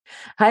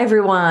Hi,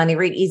 everyone.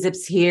 Irene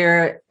Ezips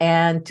here.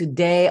 And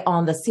today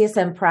on the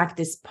CSM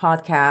Practice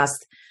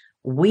podcast,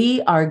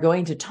 we are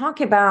going to talk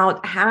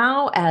about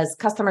how, as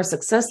customer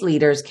success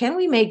leaders, can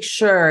we make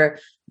sure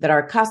that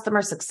our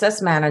customer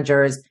success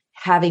managers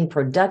having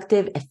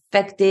productive,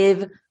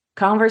 effective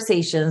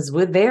conversations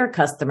with their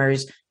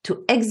customers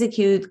to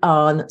execute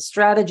on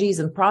strategies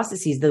and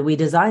processes that we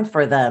designed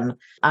for them.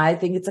 I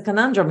think it's a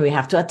conundrum. We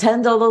have to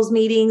attend all those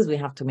meetings. We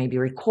have to maybe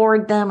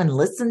record them and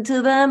listen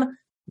to them.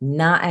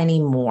 Not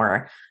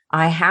anymore.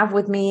 I have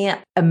with me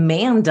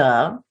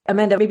Amanda.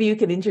 Amanda, maybe you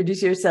can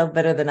introduce yourself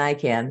better than I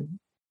can.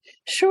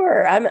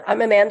 Sure. I'm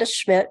Amanda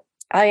Schmidt.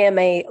 I am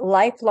a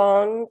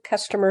lifelong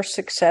customer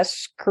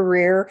success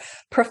career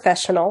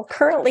professional,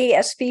 currently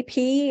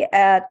SVP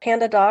at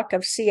PandaDoc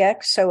of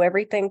CX, so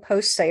everything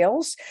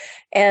post-sales.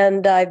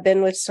 And I've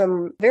been with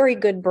some very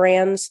good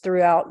brands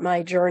throughout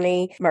my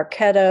journey,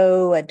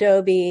 Marketo,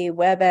 Adobe,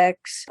 WebEx.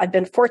 I've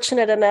been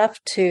fortunate enough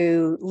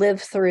to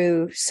live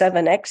through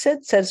 7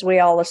 exits, as we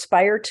all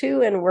aspire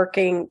to, and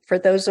working for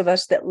those of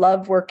us that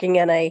love working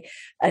in a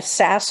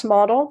SaaS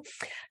model.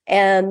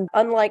 And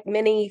unlike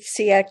many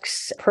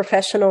CX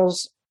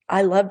professionals,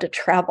 I love to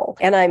travel.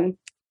 And I'm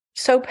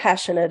so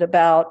passionate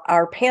about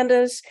our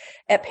pandas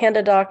at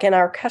PandaDoc and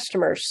our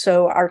customers.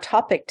 So our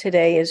topic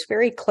today is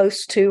very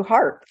close to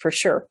heart for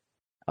sure.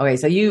 Okay,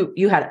 so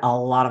you had a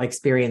lot of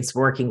experience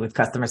working with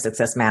customer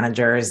success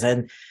managers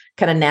and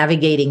kind of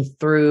navigating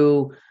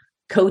through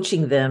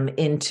coaching them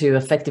into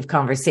effective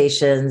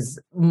conversations.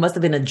 Must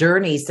have been a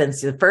journey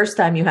since the first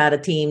time you had a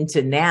team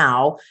to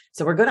now.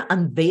 So we're going to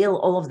unveil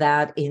all of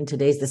that in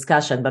today's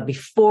discussion. But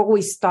before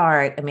we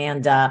start,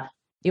 Amanda,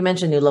 you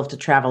mentioned you love to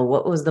travel.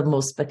 What was the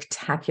most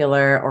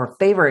spectacular or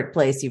favorite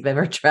place you've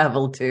ever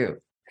traveled to?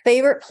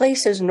 Favorite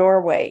place is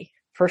Norway,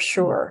 for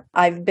sure.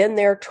 I've been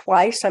there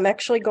twice. I'm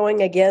actually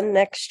going again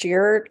next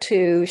year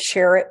to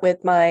share it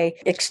with my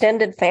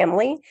extended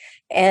family.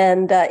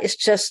 And it's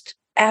just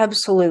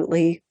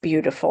absolutely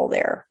beautiful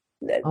there.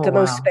 The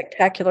most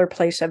spectacular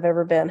place I've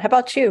ever been. How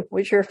about you?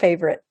 What's your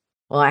favorite?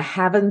 Well, I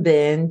haven't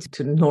been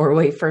to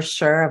Norway for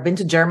sure. I've been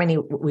to Germany,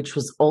 which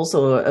was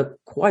also a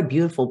quite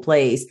beautiful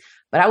place.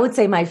 But I would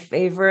say my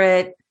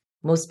favorite,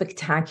 most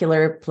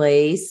spectacular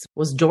place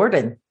was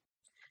Jordan.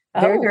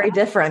 Very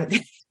different.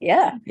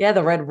 Yeah. Yeah,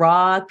 the Red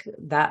Rock,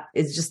 that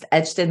is just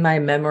etched in my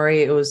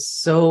memory. It was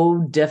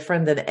so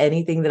different than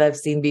anything that I've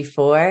seen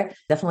before.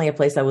 Definitely a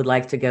place I would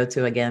like to go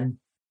to again.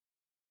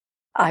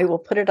 I will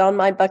put it on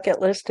my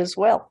bucket list as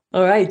well.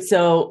 All right.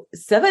 So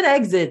 7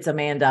 exits,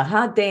 Amanda.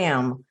 Hot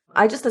damn.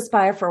 I just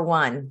aspire for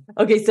one.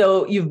 Okay.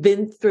 So you've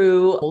been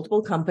through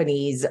multiple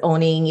companies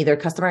owning either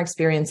customer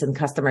experience and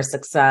customer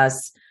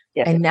success.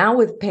 Yes. And now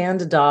with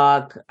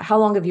PandaDoc, how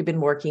long have you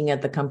been working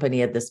at the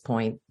company at this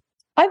point?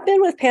 I've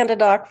been with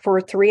PandaDoc for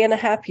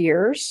 3.5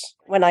 years.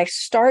 When I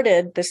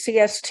started, the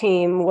CS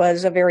team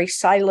was a very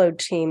siloed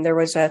team. There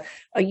was a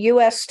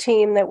US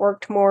team that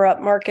worked more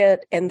upmarket,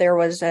 and there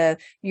was a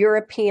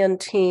European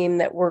team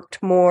that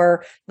worked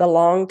more the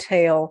long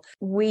tail.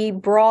 We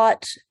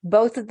brought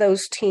both of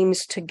those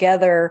teams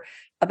together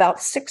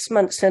about 6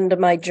 months into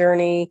my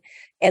journey,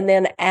 and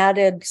then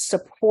added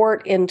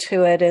support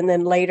into it, and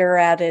then later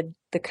added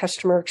the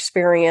customer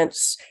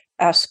experience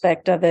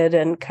aspect of it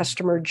and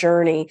customer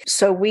journey.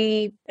 So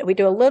we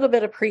do a little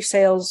bit of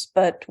pre-sales,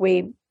 but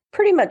we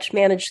pretty much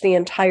manage the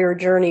entire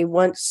journey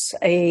once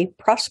a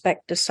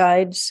prospect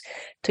decides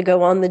to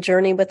go on the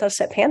journey with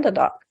us at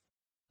PandaDoc.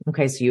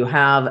 Okay, so you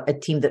have a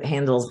team that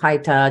handles high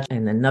touch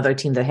and another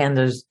team that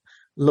handles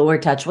lower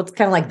touch. What's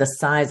kind of like the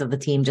size of the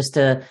team just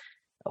to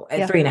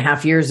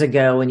 3.5 years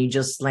ago when you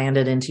just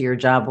landed into your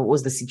job? What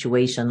was the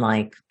situation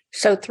like?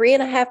 So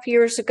 3.5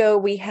 years ago,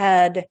 we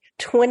had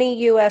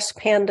 20 US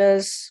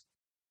pandas,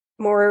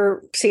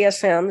 more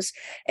CSMs,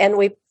 and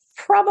we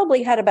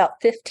probably had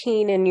about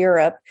 15 in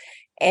Europe,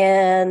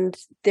 and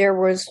there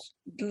was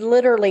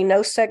literally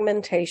no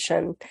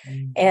segmentation,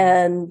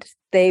 and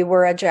they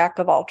were a jack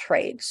of all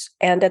trades.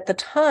 And at the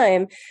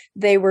time,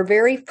 they were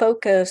very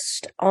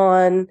focused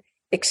on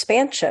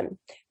expansion,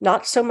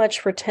 not so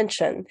much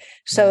retention.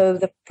 So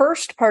the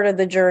first part of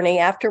the journey,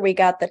 after we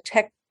got the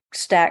tech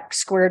stack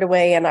squared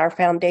away and our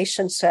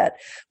foundation set,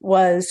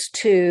 was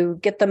to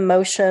get the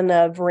motion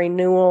of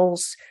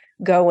renewals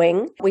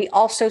going. We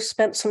also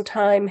spent some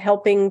time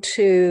helping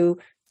to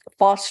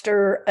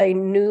foster a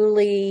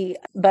newly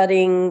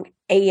budding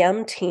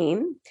AM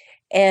team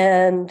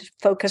and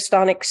focused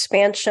on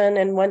expansion.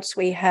 And once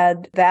we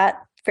had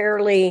that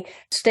fairly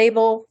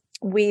stable,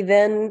 we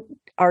then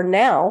are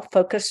now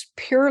focused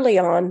purely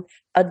on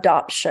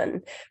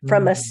adoption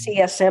from a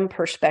CSM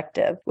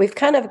perspective. We've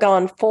kind of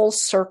gone full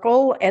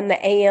circle, and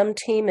the AM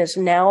team is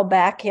now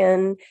back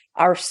in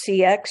our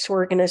CX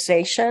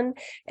organization,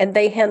 and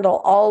they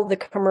handle all the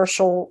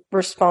commercial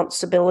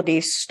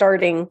responsibilities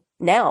starting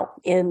now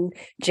in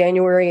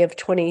January of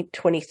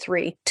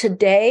 2023.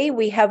 Today,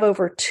 we have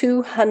over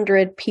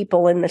 200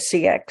 people in the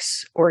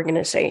CX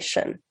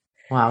organization.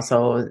 Wow.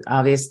 So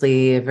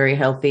obviously a very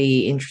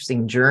healthy,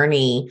 interesting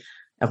journey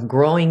of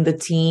growing the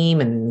team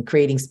and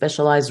creating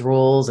specialized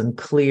roles and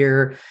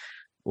clear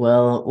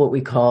Well, what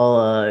we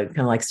call kind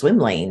of like swim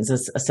lanes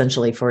is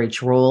essentially for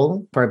each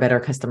role for a better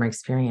customer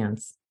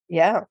experience.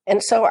 Yeah.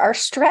 And so our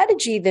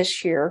strategy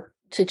this year,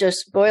 to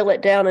just boil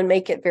it down and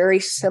make it very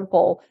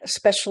simple,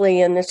 especially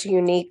in this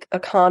unique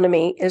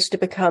economy, is to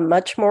become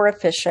much more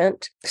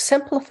efficient,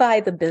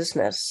 simplify the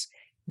business,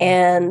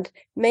 and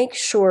make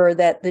sure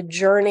that the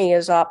journey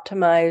is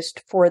optimized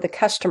for the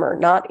customer,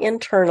 not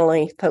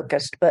internally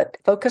focused, but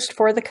focused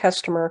for the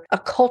customer. A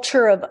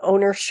culture of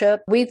ownership.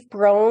 We've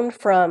grown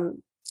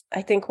from,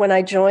 I think when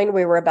I joined,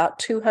 we were about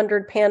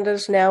 200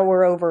 pandas. Now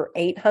we're over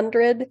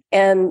 800.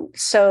 And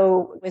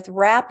so with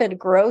rapid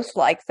growth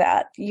like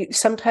that,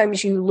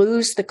 sometimes you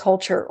lose the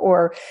culture,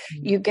 or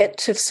you get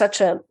to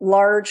such a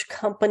large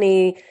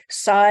company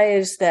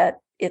size that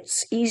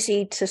it's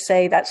easy to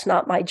say that's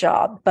not my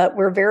job. But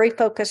we're very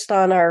focused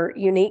on our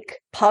unique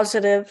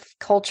positive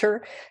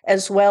culture,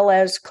 as well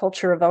as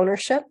culture of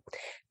ownership,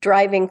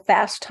 driving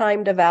fast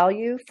time to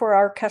value for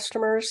our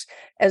customers,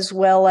 as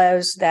well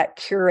as that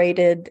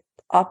curated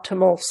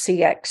optimal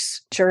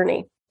CX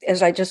journey.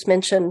 As I just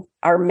mentioned,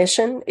 our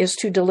mission is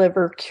to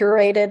deliver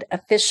curated,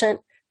 efficient,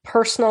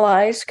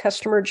 personalized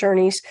customer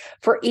journeys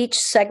for each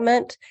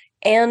segment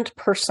and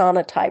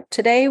persona type.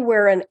 Today,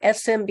 we're an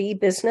SMB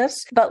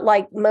business, but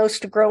like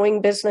most growing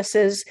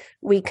businesses,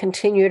 we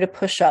continue to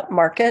push up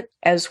market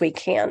as we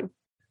can.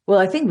 Well,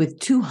 I think with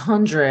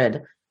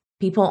 200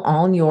 people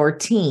on your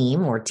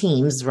team, or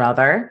teams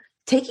rather,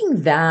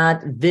 taking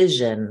that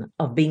vision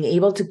of being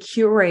able to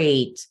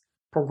curate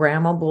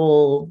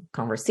programmable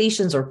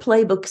conversations or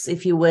playbooks,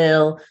 if you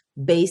will,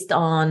 based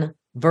on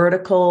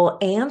vertical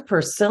and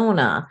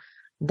persona,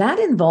 that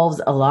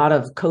involves a lot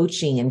of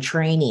coaching and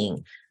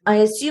training. I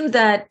assume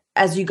that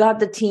as you got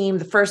the team,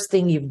 the first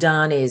thing you've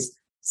done is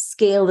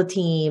scale the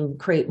team,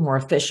 create more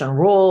efficient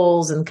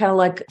roles, and kind of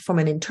like from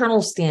an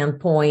internal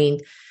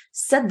standpoint,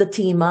 set the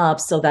team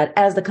up so that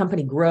as the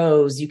company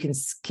grows, you can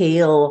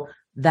scale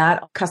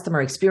that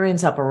customer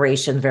experience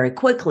operation very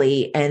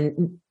quickly.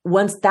 And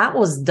once that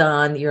was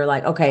done, you're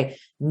like, okay,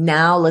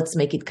 now let's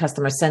make it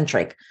customer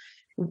centric.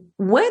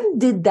 When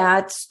did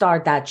that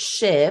start, that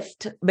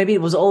shift? Maybe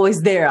it was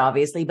always there,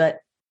 obviously, but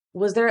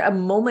was there a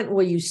moment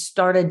where you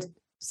started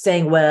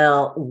saying,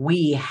 well,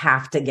 we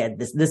have to get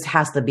this. This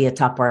has to be a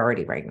top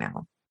priority right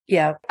now?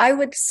 Yeah, I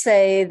would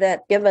say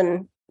that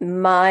given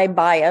my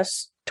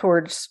bias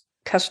towards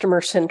customer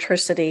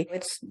centricity,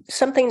 it's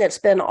something that's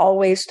been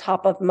always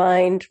top of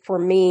mind for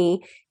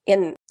me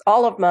in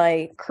all of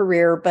my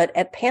career. But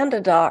at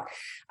PandaDoc,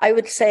 I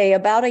would say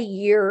about a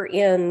year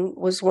in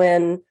was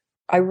when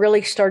I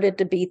really started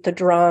to beat the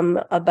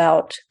drum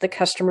about the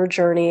customer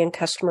journey and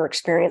customer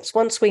experience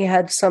once we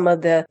had some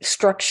of the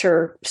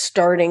structure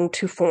starting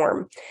to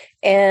form.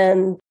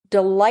 And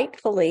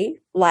delightfully,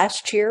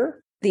 last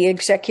year, the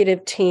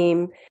executive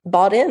team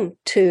bought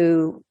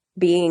into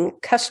being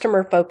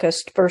customer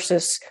focused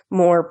versus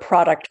more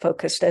product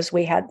focused as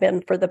we had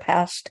been for the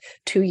past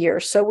 2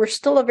 years. So we're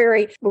still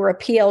we're a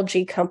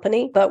PLG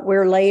company, but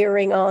we're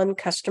layering on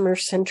customer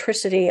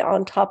centricity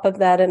on top of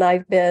that. And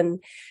I've been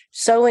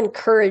so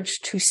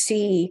encouraged to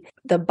see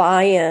the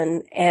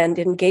buy-in and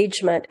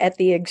engagement at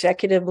the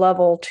executive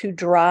level to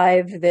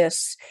drive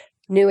this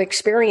new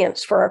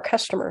experience for our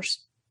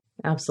customers.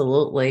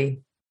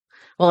 Absolutely.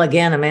 Well,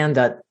 again,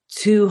 Amanda,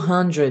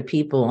 200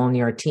 people on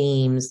your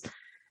teams.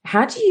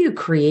 How do you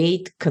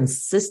create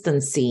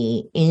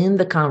consistency in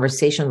the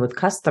conversation with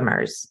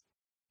customers?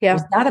 Yeah.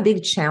 Was that a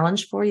big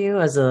challenge for you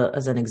as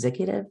an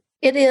executive?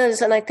 It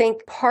is. And I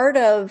think part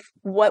of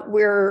what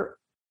we're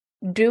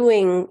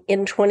doing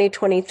in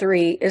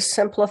 2023 is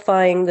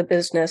simplifying the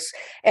business,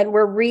 and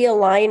we're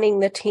realigning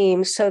the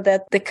team so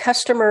that the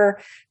customer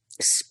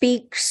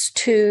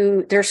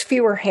there's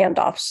fewer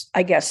handoffs,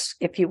 I guess,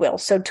 if you will.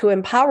 So to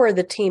empower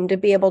the team to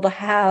be able to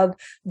have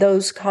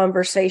those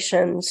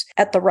conversations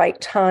at the right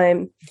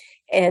time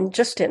and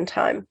just in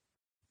time.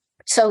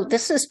 So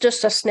this is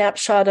just a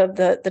snapshot of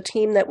the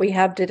team that we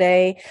have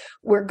today.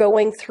 We're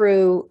going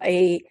through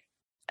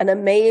an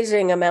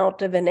amazing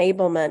amount of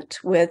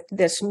enablement with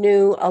this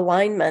new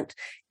alignment.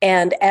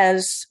 And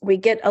as we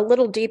get a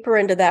little deeper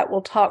into that,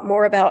 we'll talk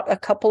more about a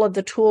couple of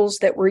the tools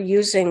that we're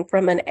using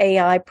from an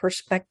AI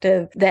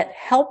perspective that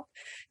help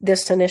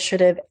this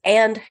initiative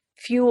and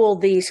fuel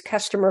these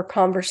customer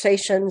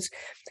conversations.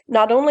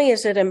 Not only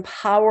is it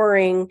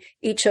empowering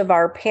each of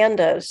our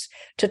pandas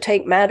to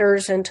take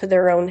matters into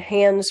their own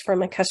hands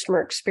from a customer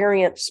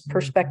experience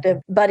perspective,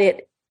 but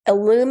it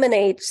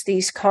illuminates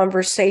these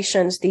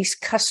conversations, these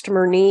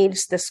customer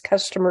needs, this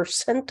customer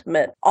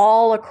sentiment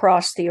all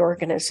across the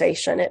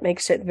organization. It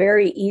makes it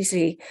very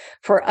easy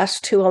for us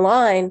to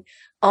align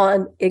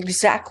on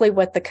exactly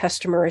what the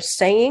customer is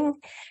saying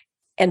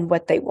and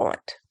what they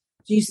want.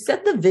 You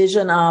set the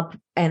vision up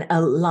and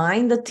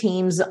align the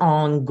teams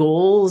on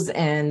goals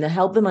and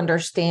help them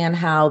understand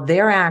how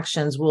their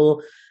actions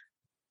will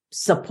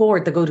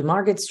support the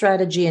go-to-market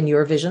strategy and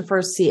your vision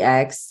for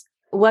CX.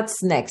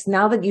 What's next?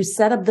 Now that you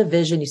set up the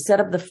vision, you set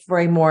up the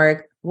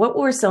framework, what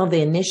were some of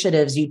the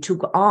initiatives you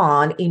took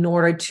on in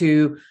order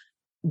to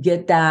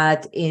get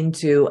that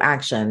into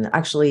action,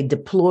 actually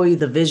deploy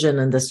the vision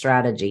and the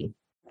strategy?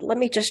 Let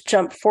me just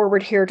jump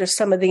forward here to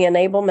some of the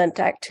enablement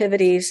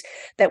activities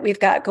that we've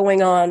got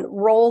going on.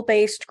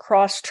 Role-based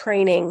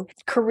cross-training,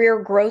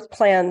 career growth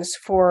plans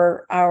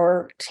for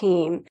our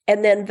team,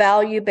 and then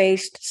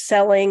value-based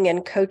selling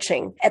and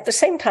coaching. At the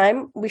same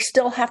time, we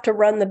still have to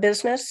run the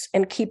business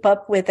and keep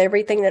up with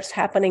everything that's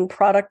happening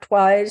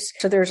product-wise.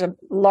 So there's a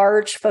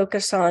large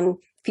focus on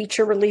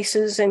feature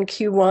releases in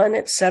Q1,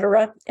 et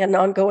cetera, and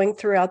ongoing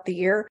throughout the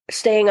year,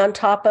 staying on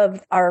top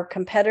of our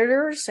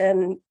competitors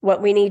and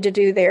what we need to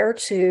do there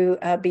to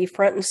be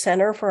front and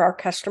center for our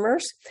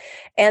customers.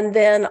 And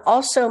then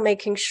also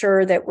making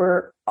sure that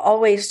we're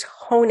always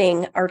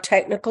honing our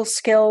technical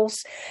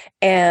skills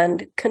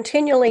and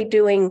continually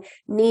doing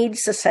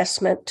needs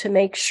assessment to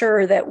make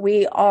sure that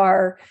we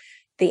are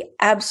the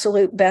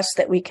absolute best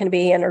that we can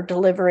be and are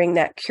delivering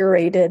that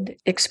curated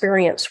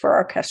experience for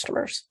our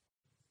customers.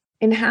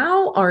 And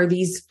how are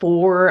these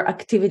 4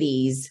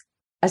 activities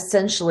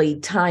essentially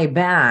tie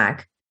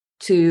back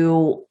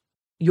to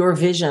your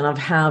vision of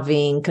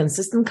having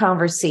consistent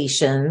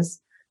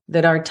conversations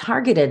that are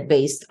targeted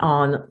based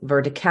on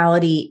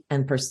verticality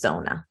and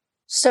persona?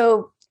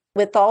 So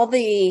with all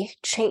the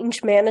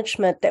change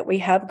management that we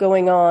have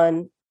going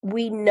on,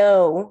 we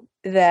know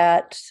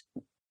that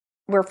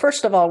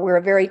first of all, we're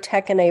a very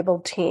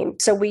tech-enabled team.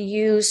 So we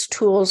use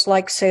tools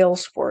like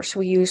Salesforce.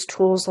 We use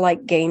tools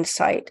like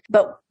Gainsight.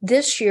 But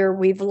this year,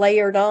 we've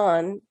layered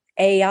on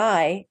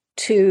AI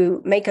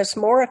to make us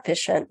more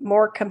efficient,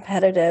 more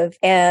competitive.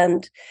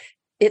 And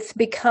it's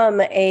become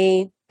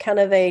a kind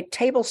of a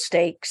table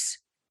stakes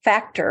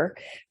factor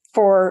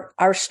for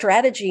our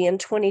strategy in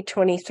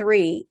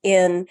 2023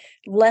 in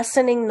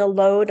lessening the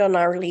load on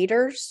our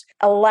leaders,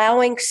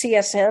 allowing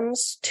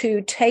CSMs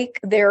to take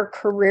their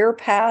career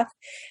path,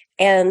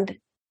 and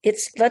it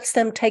lets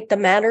them take the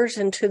matters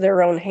into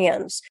their own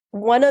hands.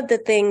 One of the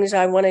things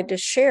I wanted to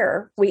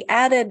share, we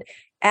added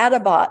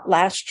Addabot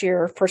last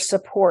year for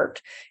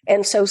support.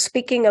 And so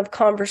speaking of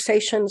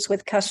conversations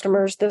with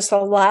customers, this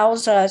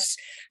allows us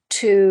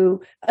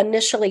to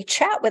initially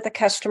chat with a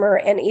customer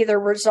and either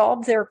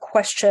resolve their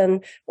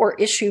question or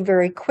issue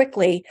very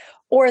quickly,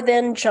 or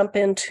then jump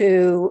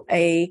into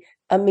a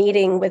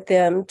meeting with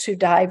them to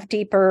dive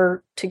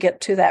deeper to get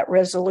to that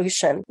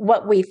resolution.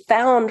 What we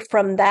found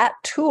from that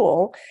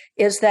tool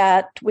is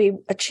that we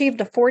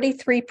achieved a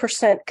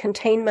 43%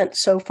 containment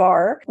so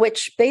far,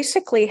 which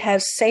basically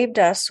has saved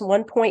us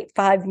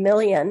 $1.5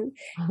 million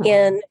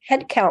in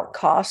headcount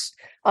costs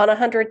on a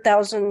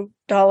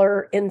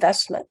 $100,000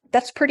 investment.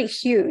 That's pretty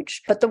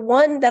huge. But the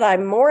one that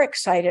I'm more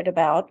excited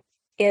about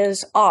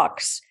is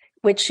Ox,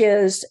 which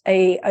is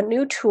a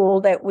new tool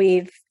that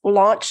we've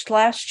launched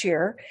last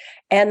year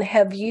and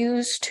have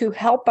used to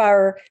help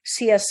our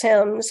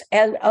CSMs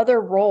and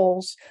other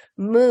roles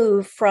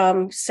move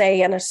from,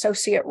 say, an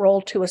associate role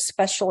to a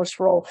specialist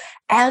role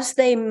as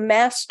they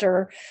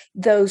master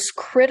those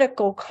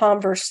critical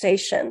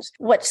conversations.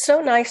 What's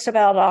so nice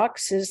about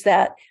Ox is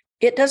that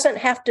it doesn't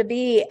have to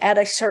be at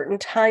a certain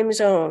time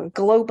zone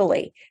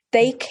globally.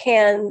 They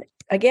can,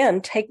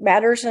 again, take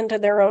matters into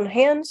their own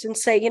hands and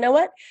say, you know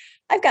what?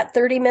 I've got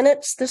 30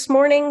 minutes this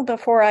morning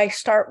before I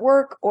start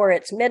work, or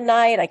it's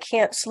midnight, I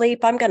can't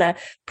sleep. I'm going to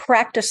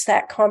practice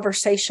that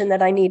conversation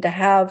that I need to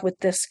have with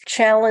this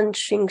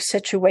challenging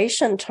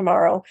situation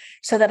tomorrow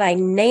so that I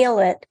nail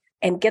it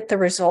and get the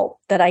result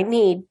that I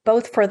need,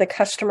 both for the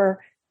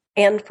customer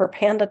and for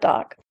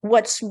PandaDoc.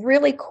 What's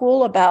really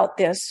cool about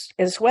this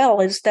as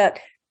well is that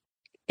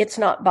it's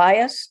not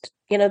biased.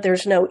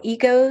 There's no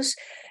egos.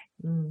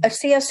 A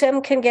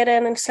CSM can get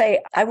in and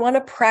say, I want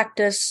to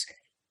practice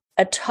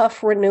a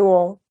tough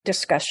renewal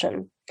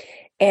discussion,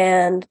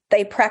 and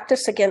they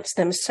practice against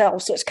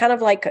themselves. So it's kind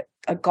of like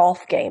a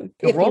golf game.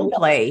 A role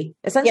play,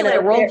 essentially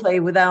a role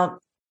play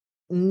without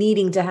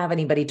needing to have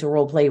anybody to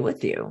role play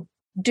with you.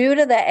 Due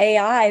to the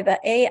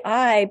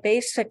AI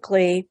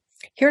basically,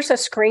 here's a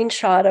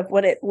screenshot of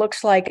what it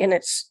looks like in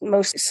its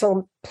most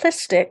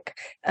simplistic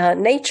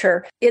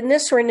nature. In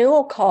this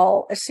renewal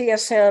call, a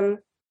CSM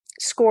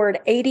scored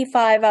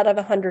 85 out of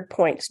 100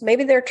 points.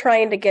 Maybe they're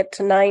trying to get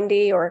to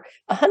 90 or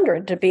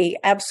 100 to be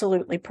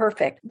absolutely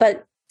perfect.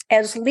 But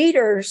as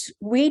leaders,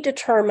 we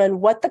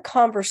determine what the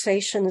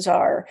conversations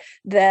are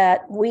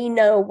that we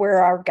know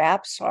where our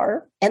gaps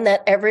are and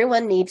that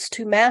everyone needs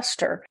to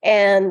master.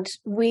 And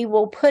we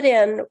will put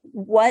in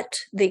what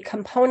the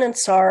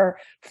components are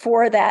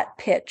for that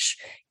pitch.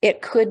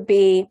 It could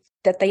be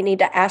that they need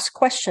to ask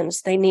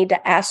questions. They need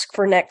to ask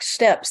for next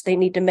steps. They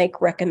need to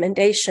make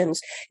recommendations.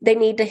 They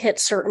need to hit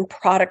certain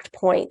product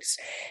points.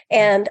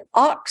 And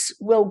Ox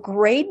will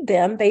grade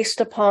them based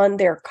upon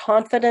their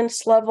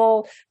confidence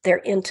level, their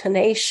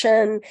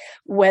intonation,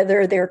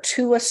 whether they're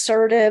too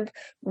assertive,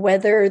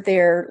 whether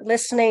they're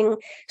listening.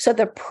 So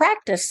the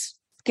practice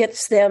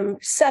gets them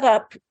set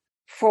up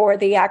for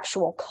the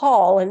actual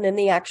call. And in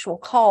the actual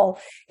call,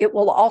 it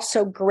will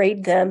also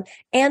grade them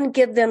and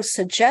give them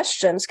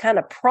suggestions, kind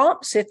of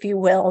prompts, if you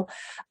will,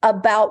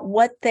 about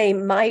what they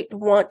might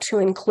want to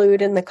include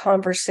in the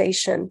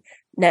conversation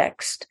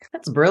next.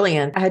 That's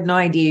brilliant. I had no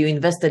idea you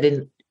invested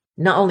in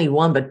not only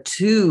one, but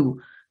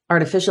two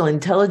artificial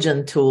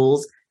intelligence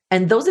tools.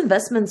 And those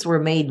investments were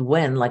made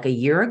when, like a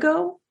year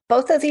ago?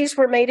 Both of these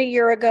were made a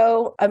year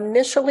ago.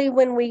 Initially,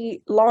 when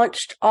we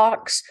launched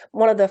Ox,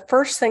 one of the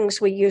first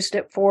things we used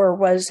it for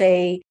was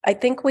I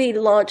think we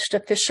launched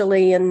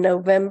officially in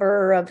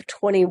November of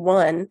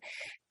 21.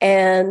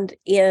 And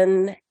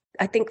in,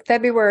 I think,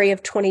 February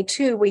of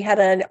 22, we had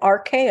an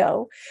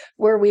RKO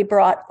where we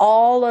brought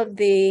all of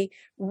the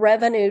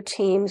revenue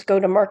teams,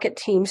 go-to-market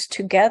teams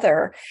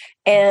together,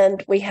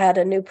 and we had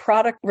a new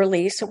product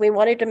release. And we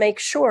wanted to make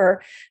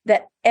sure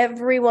that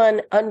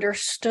everyone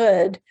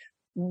understood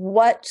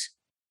what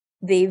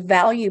the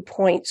value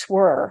points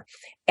were.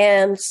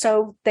 And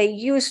so they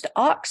used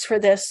Ox for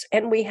this,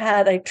 and we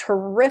had a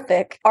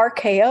terrific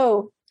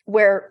RKO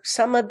where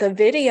some of the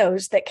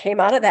videos that came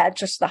out of that,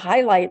 just the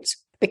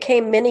highlights,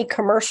 became mini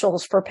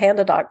commercials for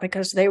PandaDoc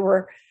because they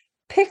were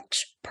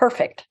pitch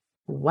perfect.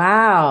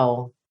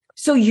 Wow.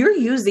 So you're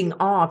using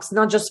Ox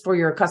not just for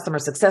your customer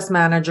success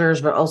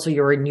managers, but also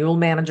your renewal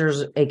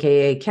managers,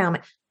 aka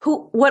account.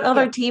 What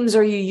other teams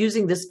are you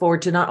using this for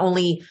to not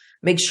only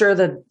make sure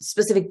that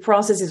specific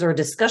processes or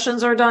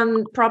discussions are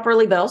done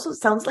properly, but also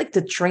it sounds like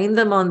to train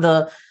them on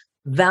the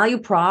value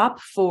prop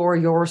for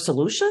your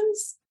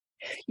solutions?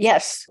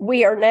 Yes,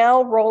 we are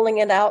now rolling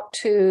it out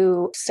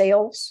to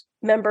sales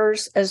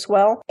members as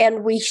well.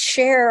 And we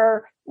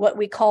share what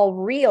we call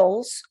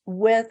reels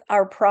with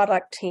our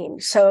product team.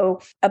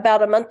 So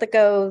about a month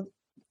ago,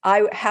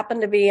 I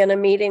happened to be in a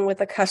meeting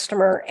with a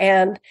customer,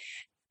 and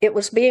it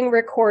was being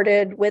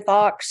recorded with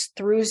Ox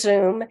through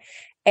Zoom.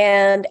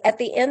 And at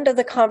the end of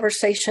the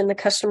conversation, the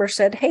customer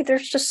said, "Hey,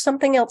 there's just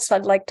something else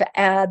I'd like to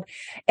add."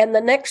 And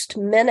the next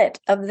minute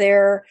of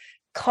their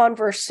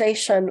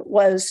conversation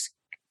was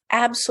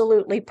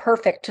absolutely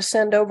perfect to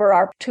send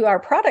over to our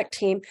product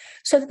team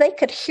so that they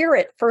could hear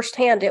it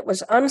firsthand. It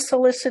was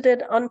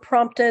unsolicited,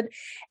 unprompted,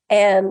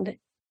 and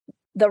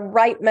the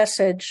right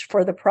message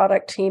for the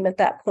product team at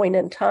that point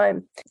in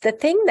time. The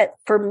thing that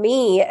for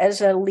me as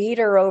a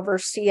leader over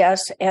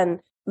CS, and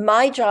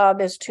my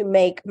job is to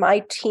make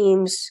my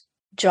team's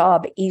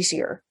job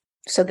easier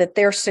so that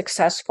they're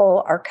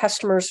successful, our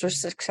customers are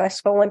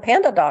successful, and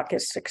PandaDoc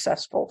is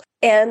successful.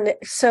 And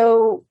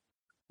so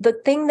the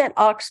thing that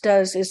Ox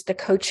does is the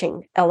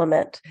coaching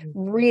element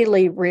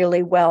really,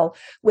 really well.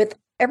 With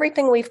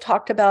everything we've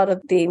talked about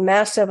of the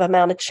massive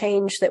amount of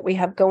change that we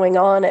have going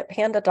on at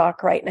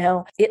PandaDoc right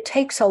now, it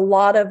takes a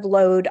lot of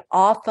load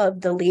off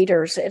of the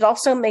leaders. It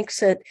also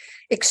makes it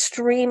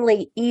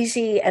extremely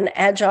easy and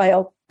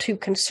agile to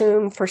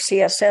consume for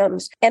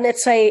CSMs. And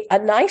it's a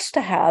nice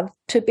to have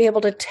to be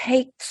able to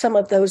take some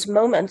of those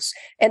moments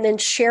and then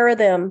share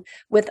them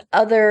with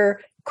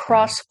other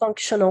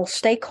cross-functional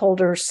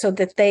stakeholders so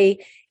that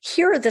they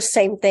hear the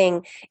same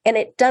thing and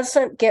it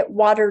doesn't get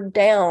watered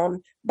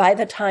down by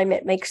the time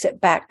it makes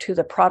it back to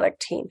the product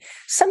team.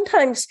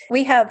 Sometimes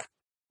we have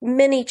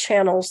many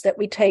channels that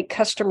we take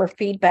customer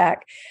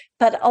feedback,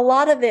 but a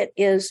lot of it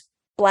is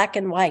black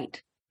and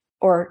white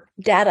or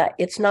data.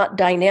 It's not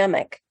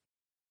dynamic.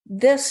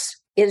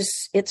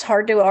 It's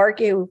hard to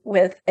argue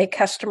with a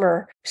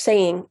customer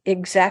saying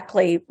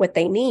exactly what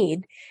they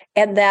need,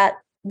 and that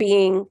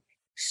being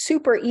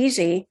super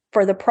easy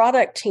for the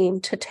product team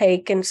to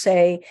take and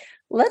say,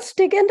 let's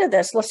dig into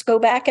this. Let's go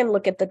back and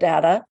look at the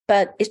data.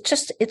 But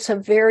it's a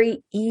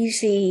very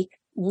easy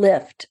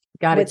lift.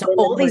 Got it. So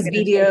all these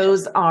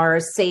videos are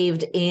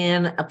saved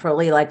in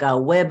probably like a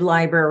web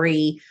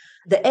library.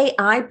 The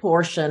AI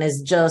portion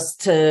is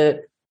just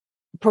to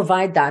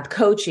provide that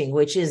coaching,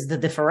 which is the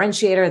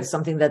differentiator. It's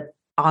something that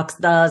Ox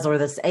does, or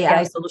this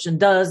AI solution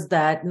does,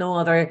 that no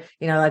other,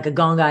 like a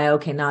Gong.io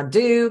cannot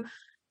do.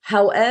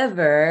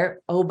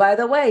 However, oh, by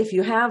the way, if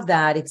you have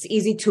that, it's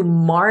easy to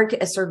mark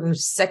a certain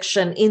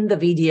section in the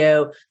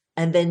video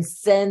and then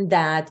send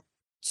that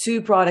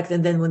to product.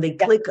 And then when they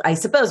click, I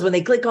suppose when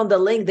they click on the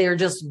link, they're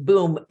just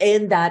boom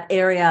in that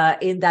area,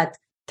 in that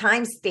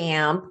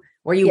timestamp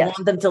where you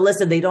want them to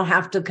listen. They don't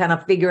have to kind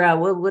of figure out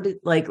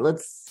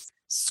let's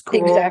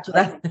scroll to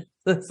that.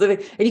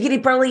 And you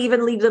can probably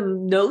even leave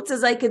them notes,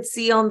 as I could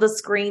see on the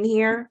screen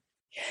here.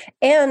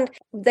 And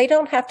they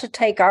don't have to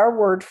take our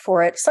word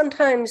for it.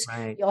 Sometimes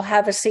you'll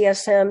have a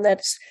CSM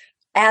that's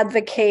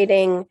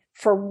advocating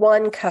for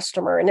one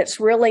customer, and it's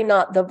really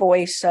not the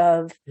voice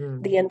of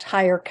the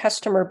entire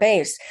customer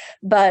base.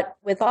 But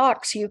with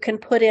Ox, you can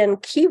put in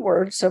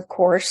keywords, of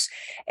course.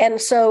 And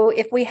so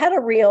if we had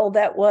a reel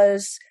that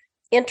was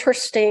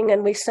interesting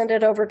and we send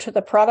it over to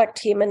the product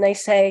team and they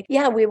say,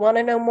 yeah, we want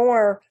to know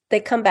more, they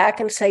come back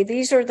and say,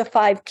 these are the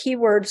 5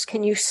 keywords.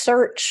 Can you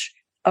search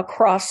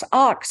across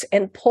Ox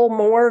and pull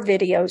more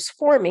videos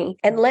for me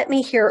and let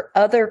me hear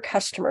other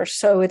customers?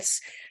 So it's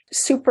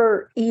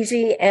super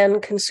easy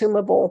and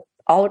consumable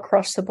all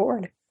across the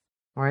board.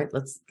 All right,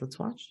 let's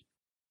watch.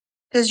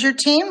 Does your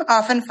team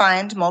often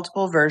find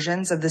multiple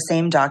versions of the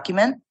same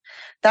document?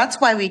 That's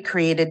why we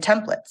created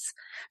templates.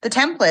 The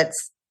templates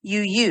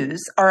you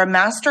use are a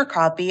master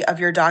copy of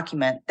your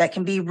document that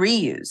can be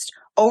reused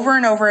over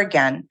and over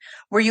again,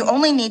 where you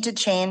only need to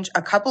change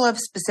a couple of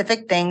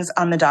specific things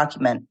on the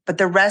document, but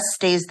the rest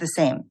stays the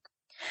same.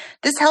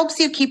 This helps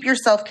you keep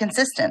yourself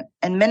consistent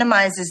and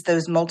minimizes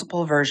those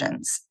multiple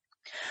versions.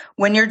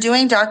 When you're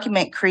doing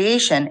document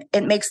creation,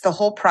 it makes the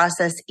whole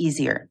process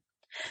easier.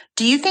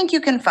 Do you think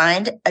you can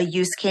find a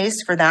use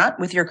case for that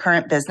with your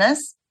current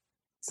business?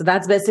 So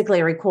that's basically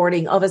a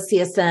recording of a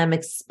CSM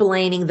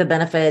explaining the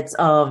benefits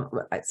of,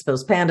 I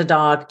suppose,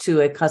 PandaDoc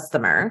to a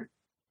customer.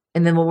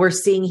 And then what we're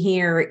seeing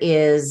here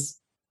is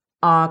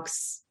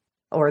Ox,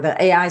 or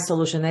the AI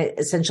solution,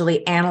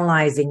 essentially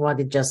analyzing what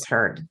it just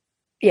heard.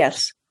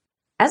 Yes.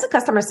 As a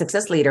customer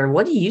success leader,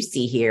 what do you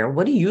see here?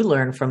 What do you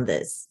learn from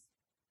this?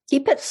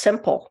 Keep it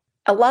simple.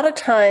 A lot of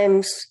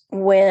times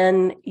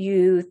when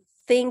you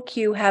think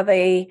you have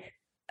a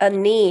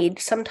need,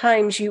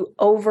 sometimes you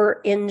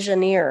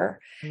over-engineer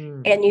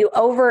and you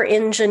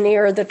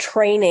over-engineer the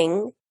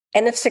training,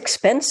 and it's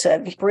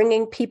expensive.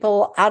 Bringing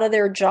people out of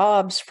their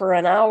jobs for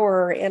an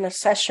hour in a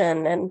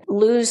session and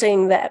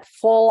losing that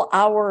full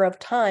hour of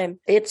time.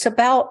 It's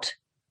about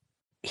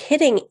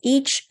hitting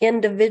each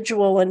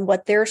individual and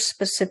what their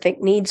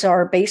specific needs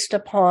are based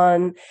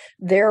upon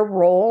their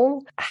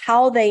role,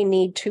 how they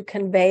need to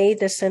convey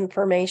this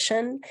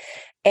information.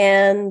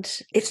 And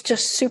it's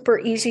just super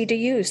easy to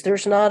use.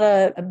 There's not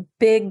a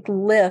big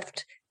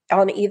lift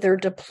on either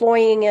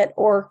deploying it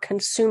or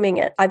consuming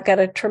it. I've got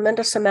a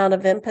tremendous amount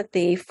of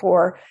empathy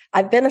for,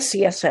 I've been a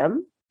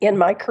CSM in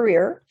my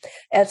career.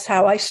 That's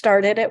how I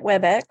started at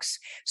WebEx.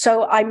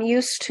 So I'm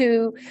used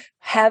to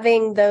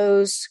having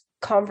those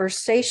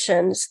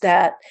conversations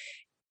that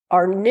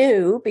are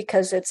new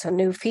because it's a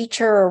new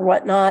feature or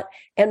whatnot,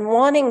 and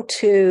wanting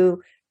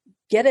to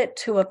get it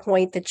to a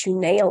point that you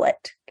nail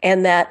it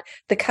and that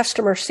the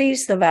customer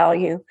sees the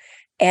value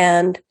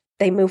and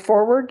they move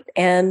forward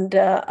and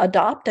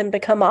adopt and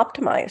become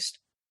optimized.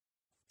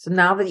 So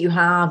now that you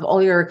have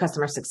all your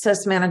customer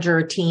success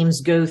manager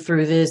teams go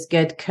through this,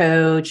 get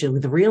coached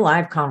with real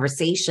life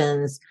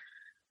conversations,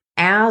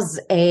 as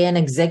an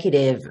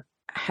executive,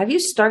 have you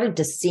started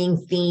to seeing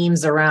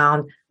themes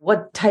around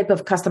what type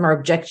of customer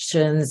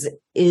objections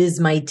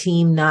is my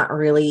team not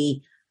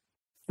really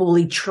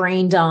fully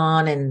trained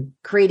on, and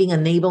creating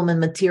enablement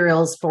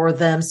materials for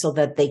them so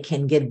that they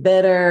can get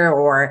better,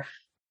 or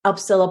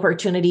upsell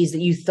opportunities that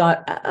you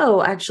thought,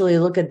 oh, actually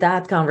look at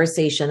that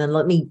conversation and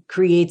let me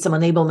create some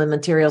enablement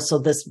materials so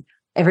this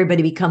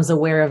everybody becomes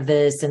aware of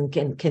this and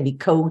can be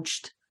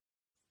coached?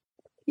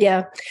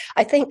 Yeah,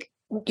 I think,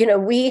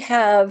 we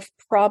have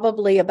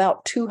probably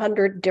about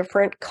 200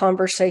 different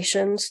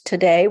conversations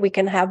today. We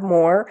can have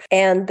more,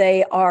 and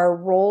they are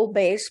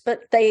role-based, but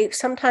they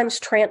sometimes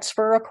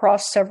transfer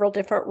across several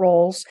different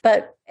roles.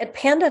 But at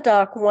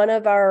PandaDoc, one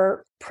of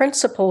our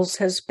principles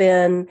has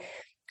been,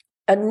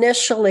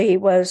 initially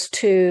was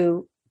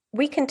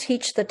we can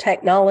teach the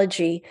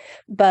technology,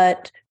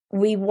 but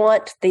we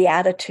want the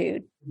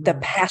attitude, the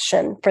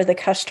passion for the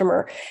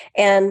customer.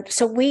 And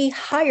so we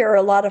hire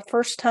a lot of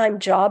first-time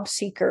job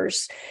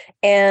seekers,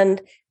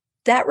 and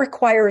that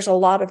requires a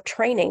lot of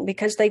training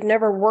because they've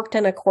never worked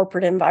in a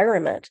corporate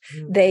environment.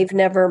 They've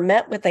never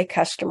met with a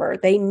customer.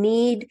 They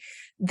need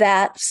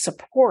that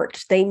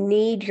support. They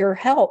need your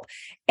help.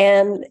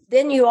 And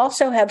then you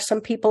also have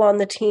some people on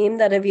the team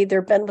that have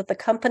either been with the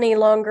company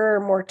longer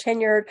or more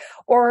tenured,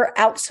 or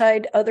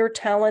outside other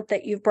talent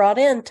that you've brought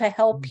in to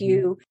help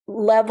you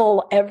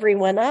level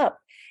everyone up.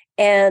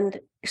 And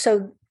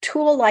so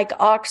tool like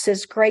Ox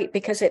is great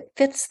because it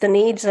fits the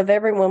needs of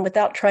everyone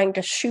without trying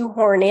to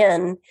shoehorn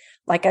in,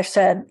 like I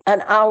said,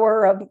 an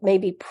hour of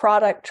maybe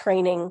product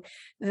training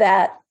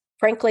that,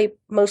 frankly,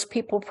 most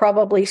people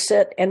probably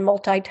sit and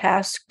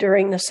multitask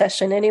during the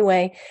session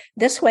anyway.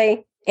 This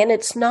way, and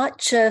it's not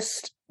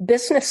just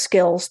business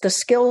skills. The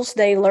skills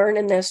they learn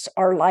in this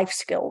are life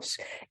skills.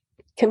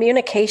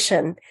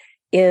 Communication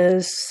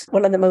is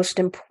one of the most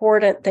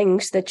important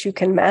things that you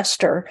can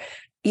master,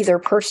 either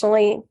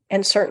personally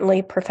and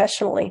certainly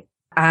professionally.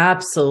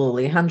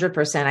 Absolutely,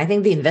 100%. I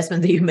think the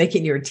investment that you make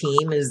in your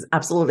team is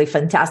absolutely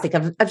fantastic.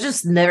 I've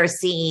just never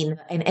seen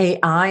an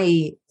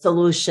AI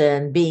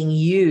solution being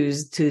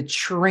used to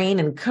train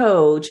and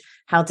coach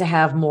how to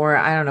have more,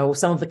 I don't know,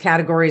 some of the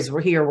categories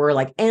were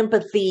like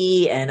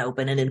empathy and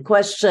open-ended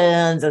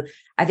questions.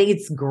 I think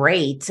it's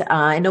great.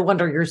 And no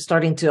wonder you're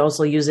starting to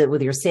also use it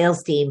with your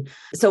sales team.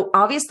 So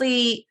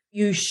obviously,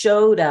 you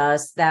showed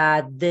us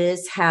that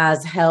this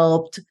has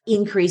helped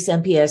increase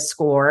NPS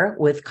score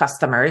with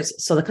customers.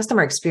 So the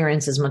customer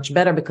experience is much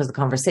better because the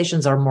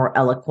conversations are more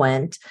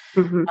eloquent.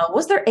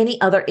 Was there any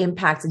other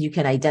impacts that you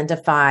can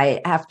identify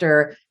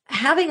after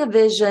having a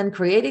vision,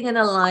 creating an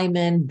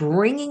alignment,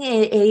 bringing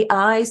in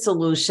AI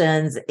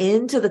solutions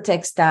into the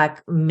tech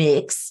stack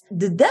mix?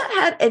 Did that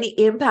have any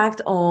impact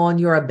on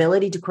your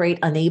ability to create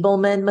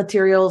enablement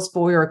materials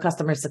for your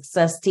customer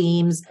success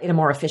teams in a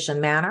more efficient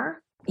manner?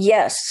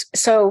 Yes.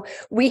 So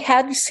we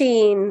had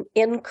seen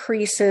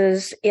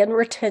increases in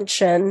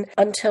retention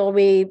until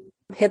we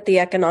hit the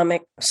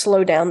economic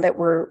slowdown that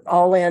we're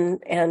all in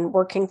and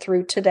working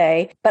through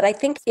today. But I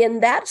think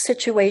in that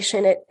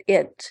situation,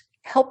 it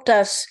helped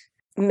us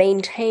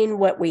maintain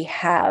what we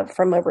have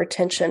from a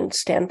retention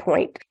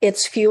standpoint.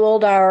 It's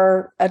fueled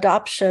our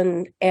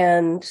adoption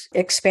and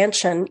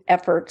expansion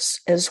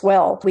efforts as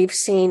well. We've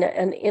seen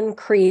an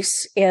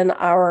increase in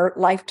our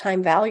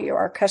lifetime value.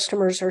 Our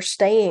customers are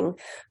staying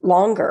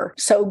longer.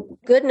 So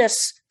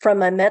goodness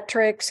from a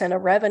metrics and a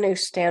revenue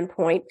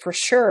standpoint for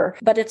sure.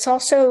 But it's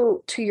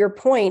also, to your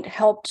point,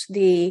 helped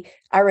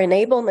our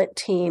enablement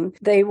team.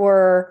 They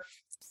were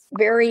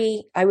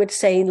very, I would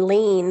say,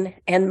 lean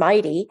and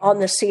mighty on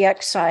the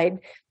CX side.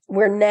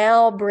 We're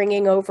now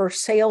bringing over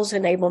sales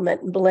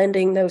enablement and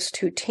blending those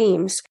two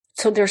teams.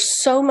 So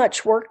there's so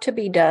much work to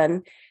be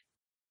done.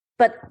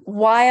 But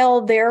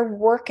while they're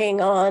working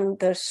on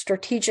the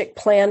strategic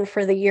plan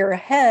for the year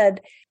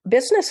ahead,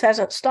 business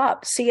hasn't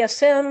stopped.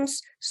 CSMs,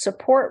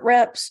 support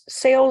reps,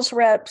 sales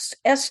reps,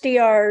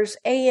 SDRs,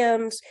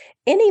 AMs,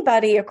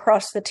 anybody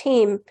across the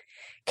team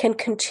can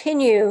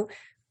continue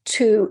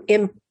to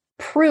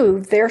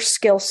improve their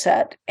skill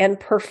set and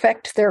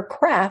perfect their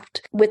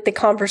craft with the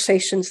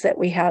conversations that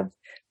we have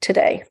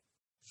today.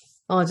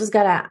 Well, I just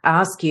got to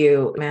ask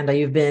you, Amanda,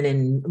 you've been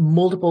in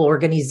multiple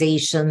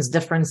organizations,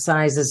 different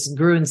sizes,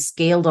 grew and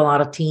scaled a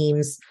lot of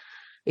teams.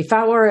 If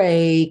I were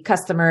a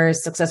customer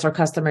success or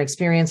customer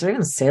experience or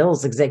even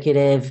sales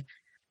executive,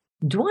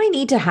 do I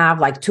need to have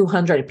like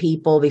 200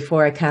 people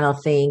before I kind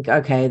of think,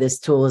 okay, this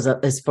tool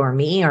is for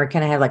me? Or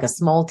can I have like a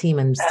small team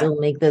and still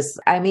make this?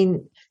 I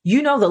mean,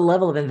 you know, the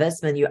level of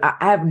investment, I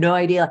have no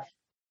idea.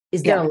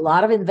 Is there a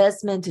lot of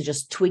investment to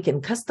just tweak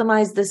and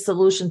customize this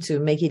solution to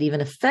make it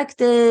even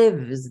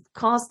effective? Is it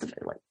cost?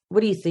 What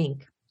do you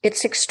think?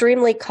 It's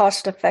extremely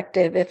cost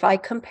effective. If I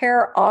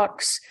compare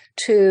Ox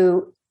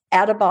to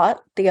Adabot,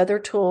 the other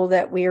tool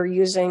that we are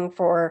using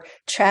for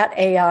chat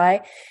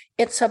AI,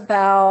 it's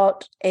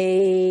about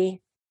a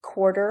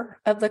quarter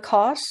of the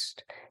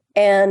cost.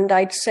 And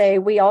I'd say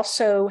we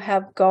also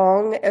have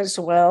Gong as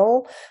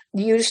well,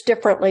 used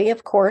differently,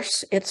 of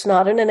course. It's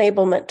not an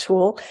enablement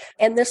tool.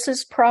 And this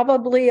is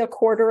probably a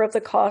quarter of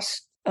the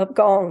cost of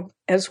Gong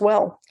as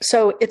well.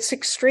 So it's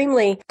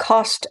extremely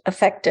cost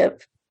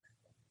effective.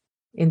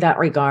 In that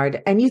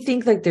regard. And you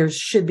think like there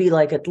should be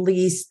like at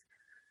least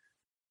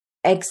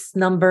X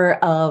number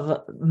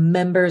of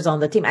members on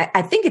the team.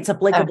 I think it's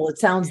applicable. It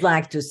sounds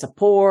like to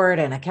support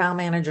and account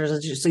managers.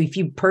 So if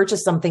you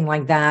purchase something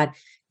like that,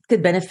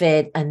 could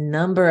benefit a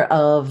number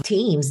of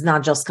teams,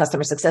 not just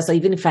customer success. So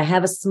even if I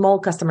have a small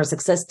customer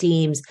success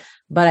teams,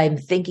 but I'm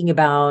thinking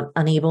about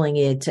enabling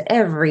it to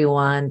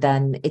everyone,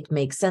 then it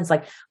makes sense.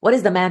 Like, what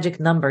is the magic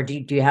number?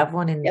 Do you have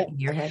one in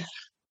your head?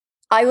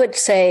 I would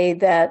say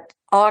that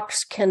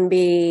Ox can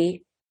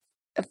be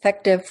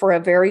effective for a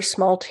very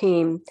small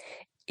team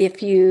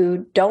if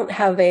you don't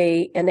have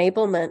a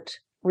enablement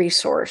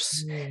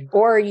resource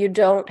or you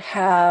don't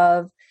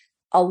have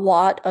a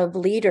lot of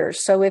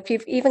leaders. So if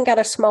you've even got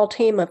a small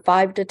team of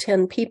 5 to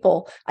 10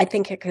 people, I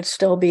think it could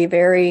still be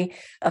very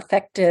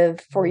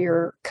effective for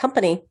your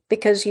company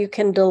because you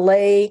can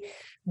delay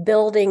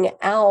building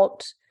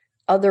out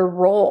other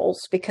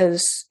roles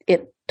because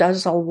it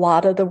does a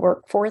lot of the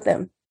work for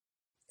them.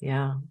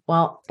 Yeah.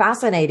 Well,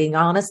 fascinating.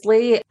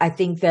 Honestly, I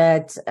think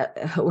that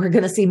we're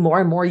going to see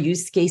more and more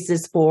use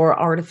cases for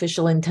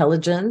artificial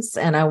intelligence.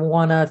 And I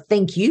want to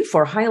thank you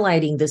for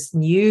highlighting this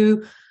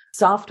new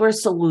software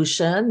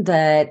solution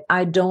that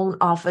I don't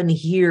often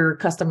hear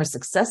customer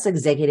success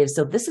executives.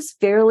 So this is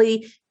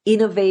fairly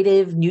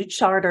innovative, new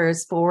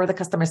charters for the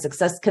customer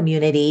success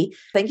community.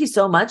 Thank you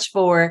so much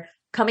for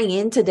coming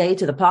in today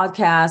to the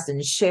podcast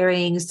and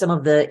sharing some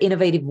of the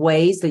innovative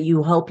ways that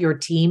you help your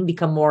team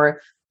become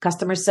more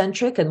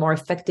customer-centric and more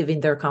effective in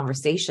their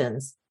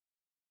conversations.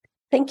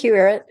 Thank you,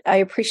 Erin. I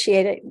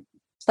appreciate it.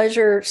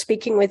 Pleasure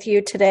speaking with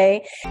you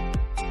today.